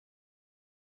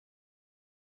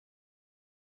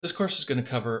This course is going to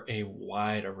cover a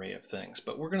wide array of things,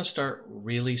 but we're going to start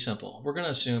really simple. We're going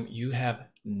to assume you have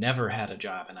never had a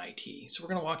job in IT. So we're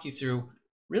going to walk you through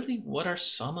really what are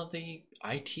some of the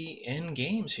IT end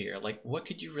games here? Like, what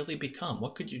could you really become?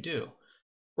 What could you do?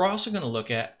 We're also going to look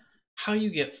at how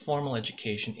you get formal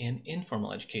education and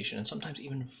informal education, and sometimes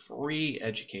even free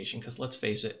education, because let's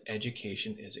face it,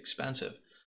 education is expensive.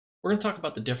 We're going to talk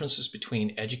about the differences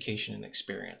between education and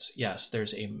experience. Yes,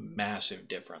 there's a massive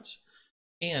difference.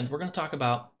 And we're going to talk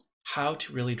about how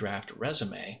to really draft a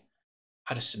resume,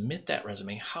 how to submit that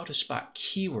resume, how to spot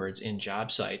keywords in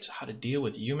job sites, how to deal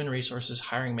with human resources,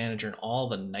 hiring manager, and all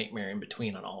the nightmare in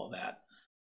between on all of that.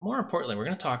 More importantly, we're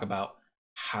going to talk about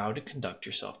how to conduct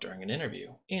yourself during an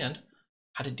interview and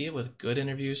how to deal with good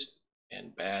interviews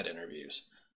and bad interviews.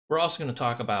 We're also going to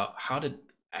talk about how to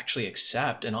actually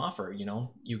accept an offer.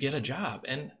 You get a job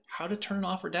and how to turn an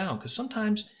offer down because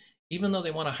sometimes, even though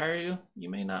they want to hire you, you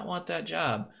may not want that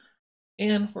job.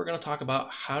 And we're going to talk about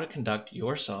how to conduct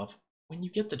yourself when you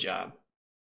get the job.